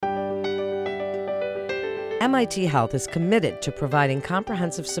MIT Health is committed to providing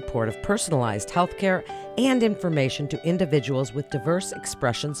comprehensive support of personalized healthcare and information to individuals with diverse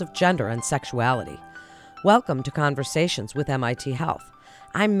expressions of gender and sexuality. Welcome to Conversations with MIT Health.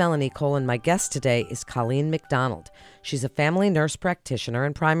 I'm Melanie Cole, and my guest today is Colleen McDonald. She's a family nurse practitioner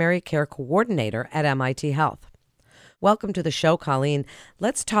and primary care coordinator at MIT Health. Welcome to the show, Colleen.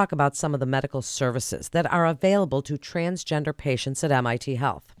 Let's talk about some of the medical services that are available to transgender patients at MIT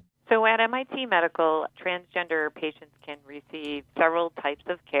Health. So at MIT Medical, transgender patients can receive several types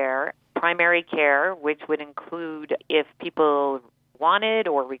of care. Primary care, which would include if people wanted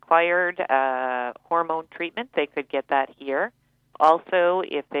or required hormone treatment, they could get that here. Also,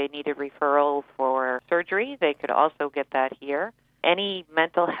 if they needed referral for surgery, they could also get that here. Any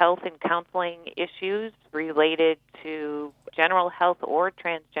mental health and counseling issues related to general health or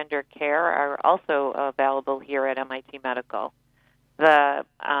transgender care are also available here at MIT Medical. The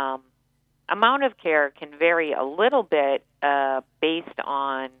amount of care can vary a little bit based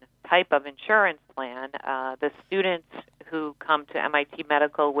on type of insurance plan. The students who come to MIT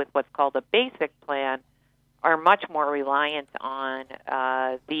Medical with what's called a basic plan are much more reliant on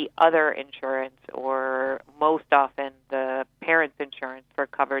the other insurance, or most often the parents' insurance, for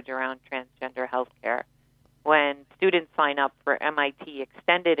coverage around transgender health care. When students sign up for MIT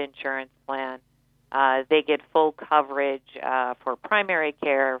Extended Insurance Plan, they get full coverage for primary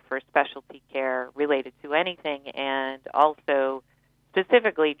care, for specialty care related to anything, and also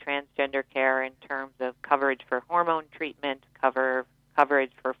specifically transgender care in terms of coverage for hormone treatment,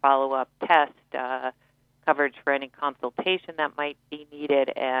 coverage for follow-up tests, coverage for any consultation that might be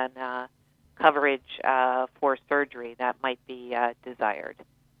needed, and coverage for surgery that might be desired.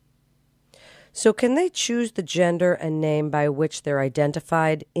 So can they choose the gender and name by which they're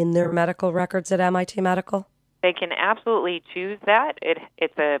identified in their medical records at MIT Medical? They can absolutely choose that.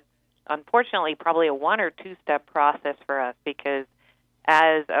 It's unfortunately probably a one- or two-step process for us, because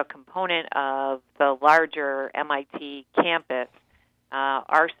as a component of the larger MIT campus,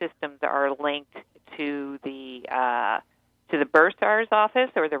 our systems are linked to the bursar's office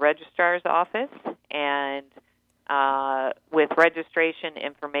or the registrar's office, and with registration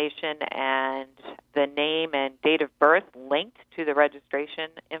information and the name and date of birth linked to the registration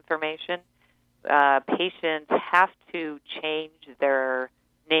information, patients have to change their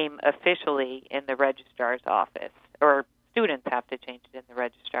name officially in the registrar's office, or students have to change it in the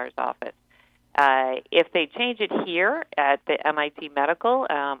registrar's office. If they change it here at the MIT Medical,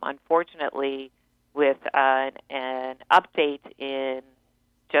 unfortunately, with an update in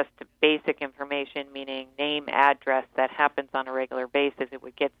just basic information, meaning name, address, that happens on a regular basis, it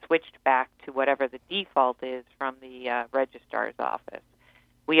would get switched back to whatever the default is from the registrar's office.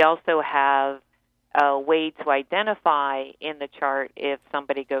 We also have a way to identify in the chart if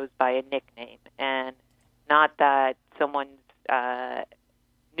somebody goes by a nickname, and not that someone's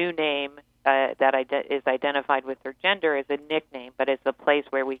new name that is identified with their gender is a nickname, but it's a place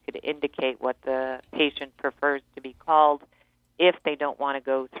where we could indicate what the patient prefers to be called if they don't want to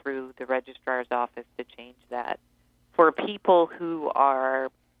go through the registrar's office to change that. For people who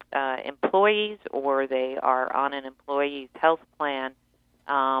are employees or they are on an employee's health plan,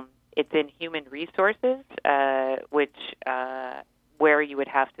 it's in Human Resources, where you would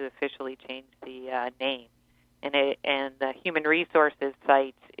have to officially change the name. And the Human Resources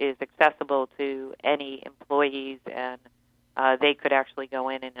site is accessible to any employees, and they could actually go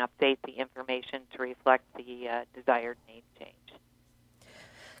in and update the information to reflect the desired name change.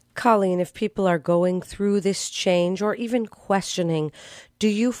 Colleen, if people are going through this change or even questioning, do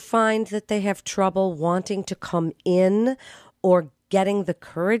you find that they have trouble wanting to come in or getting the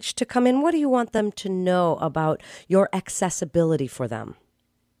courage to come in? What do you want them to know about your accessibility for them?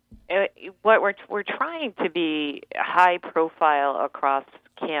 What we're trying to be high profile across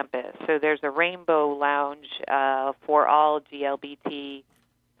campus. So there's a Rainbow Lounge for all GLBT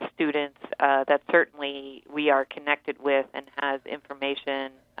students that certainly we are connected with and has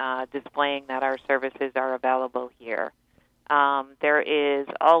information displaying that our services are available here. There is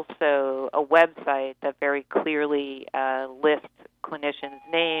also a website that very clearly lists clinicians'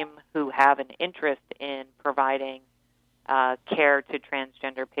 name who have an interest in providing care to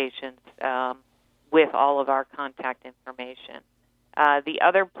transgender patients with all of our contact information. The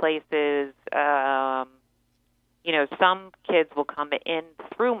other places, some kids will come in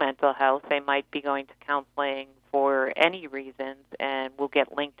through mental health. They might be going to counseling for any reasons and will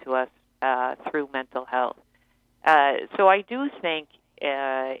get linked to us through mental health. So I do think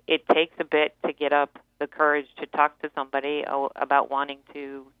it takes a bit to get up the courage to talk to somebody about wanting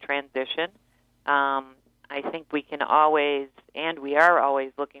to transition. I think we can always, and we are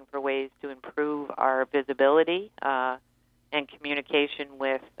always looking for ways to improve our visibility and communication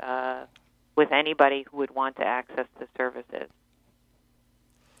with anybody who would want to access the services.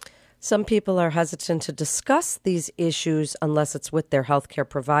 Some people are hesitant to discuss these issues unless it's with their healthcare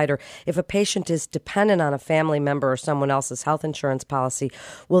provider. If a patient is dependent on a family member or someone else's health insurance policy,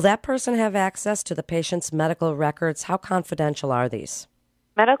 will that person have access to the patient's medical records? How confidential are these?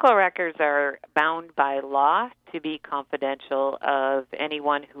 Medical records are bound by law to be confidential of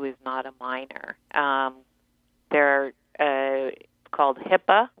anyone who is not a minor. They're called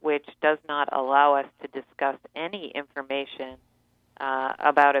HIPAA, which does not allow us to discuss any information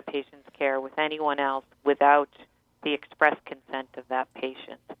about a patient's care with anyone else without the express consent of that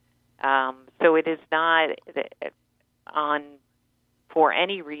patient. So it is not for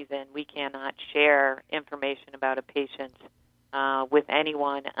any reason, we cannot share information about a patient with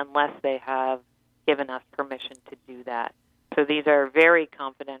anyone unless they have given us permission to do that. So these are very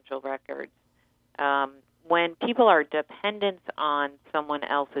confidential records. When people are dependent on someone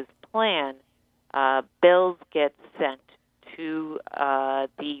else's plan, bills get sent to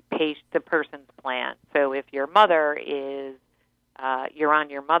the person's plan. So if your mother you're on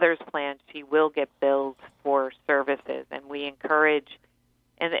your mother's plan, she will get bills for services, and we encourage.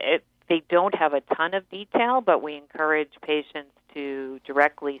 They don't have a ton of detail, but we encourage patients to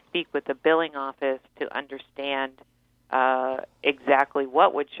directly speak with the billing office to understand exactly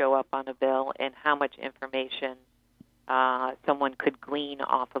what would show up on a bill and how much information someone could glean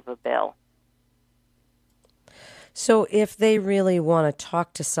off of a bill. So if they really want to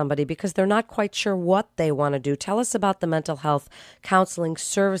talk to somebody because they're not quite sure what they want to do, tell us about the mental health counseling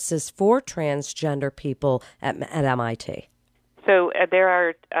services for transgender people at MIT. So there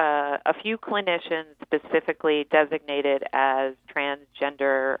are a few clinicians specifically designated as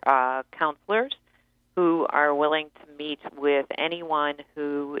transgender counselors who are willing to meet with anyone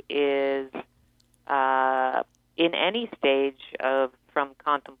who is in any stage of from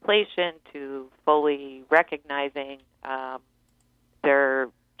contemplation to fully recognizing their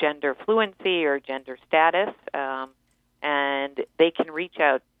gender fluency or gender status, and they can reach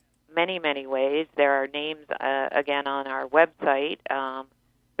out many, many ways. There are names, again, on our website.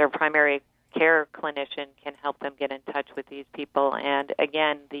 Their primary care clinician can help them get in touch with these people. And,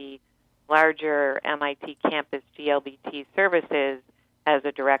 again, the larger MIT campus GLBT services has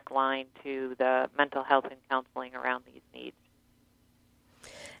a direct line to the mental health and counseling around these needs.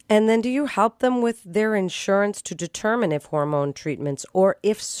 And then do you help them with their insurance to determine if hormone treatments or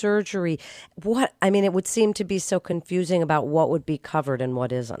if surgery, it would seem to be so confusing about what would be covered and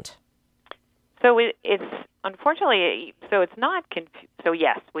what isn't. So it's unfortunately, so it's not, so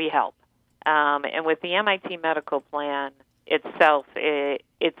yes, we help. And with the MIT medical plan itself,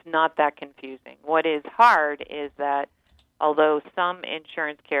 it's not that confusing. What is hard is that although some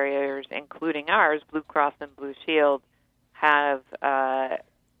insurance carriers, including ours, Blue Cross and Blue Shield, have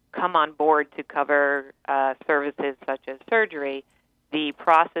come on board to cover services such as surgery, the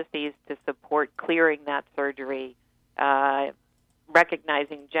processes to support clearing that surgery,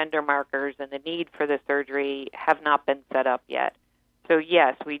 recognizing gender markers and the need for the surgery have not been set up yet. So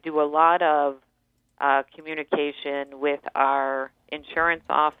yes, we do a lot of communication with our insurance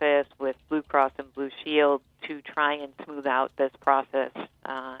office, with Blue Cross and Blue Shield to try and smooth out this process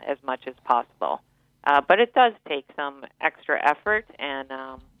as much as possible. But it does take some extra effort, and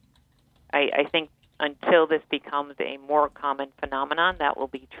I think until this becomes a more common phenomenon, that will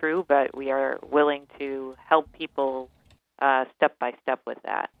be true, but we are willing to help people step by step with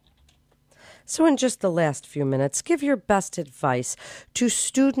that. So in just the last few minutes, give your best advice to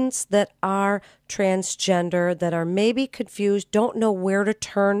students that are transgender, that are maybe confused, don't know where to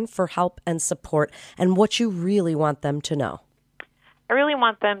turn for help and support, and what you really want them to know. I really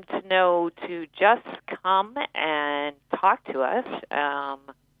want them to know to just come and talk to us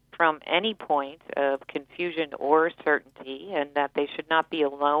from any point of confusion or certainty, and that they should not be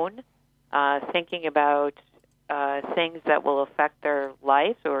alone thinking about things that will affect their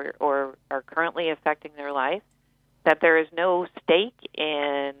life or are currently affecting their life, that there is no stake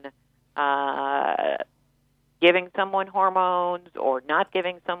in giving someone hormones or not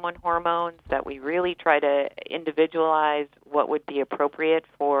giving someone hormones, that we really try to individualize what would be appropriate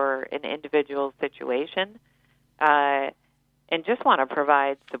for an individual situation, and just want to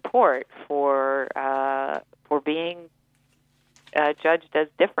provide support for being judged as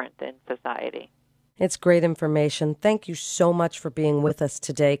different in society. It's great information. Thank you so much for being with us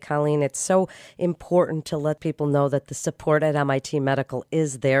today, Colleen. It's so important to let people know that the support at MIT Medical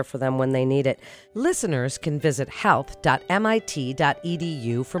is there for them when they need it. Listeners can visit health.mit.edu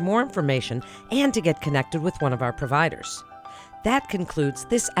for more information and to get connected with one of our providers. That concludes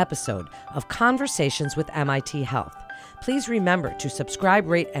this episode of Conversations with MIT Health. Please remember to subscribe,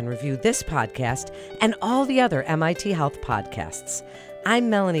 rate, and review this podcast and all the other MIT Health podcasts. I'm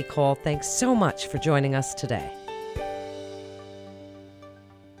Melanie Cole. Thanks so much for joining us today.